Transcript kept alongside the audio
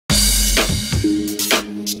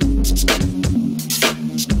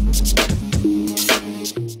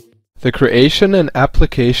The creation and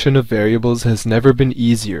application of variables has never been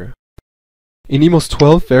easier. In imos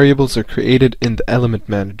 12, variables are created in the element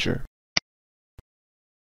manager.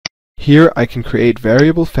 Here I can create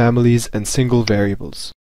variable families and single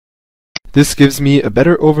variables. This gives me a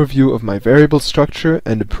better overview of my variable structure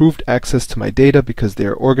and improved access to my data because they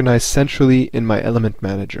are organized centrally in my element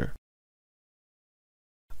manager.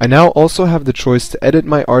 I now also have the choice to edit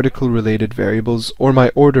my article-related variables or my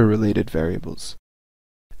order-related variables.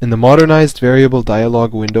 In the modernized variable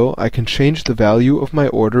dialog window, I can change the value of my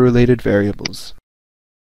order-related variables.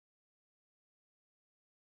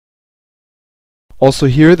 Also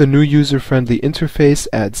here, the new user-friendly interface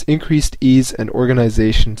adds increased ease and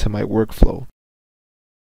organization to my workflow.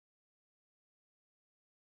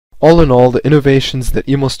 All in all, the innovations that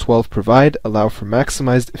imos 12 provide allow for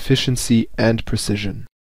maximized efficiency and precision.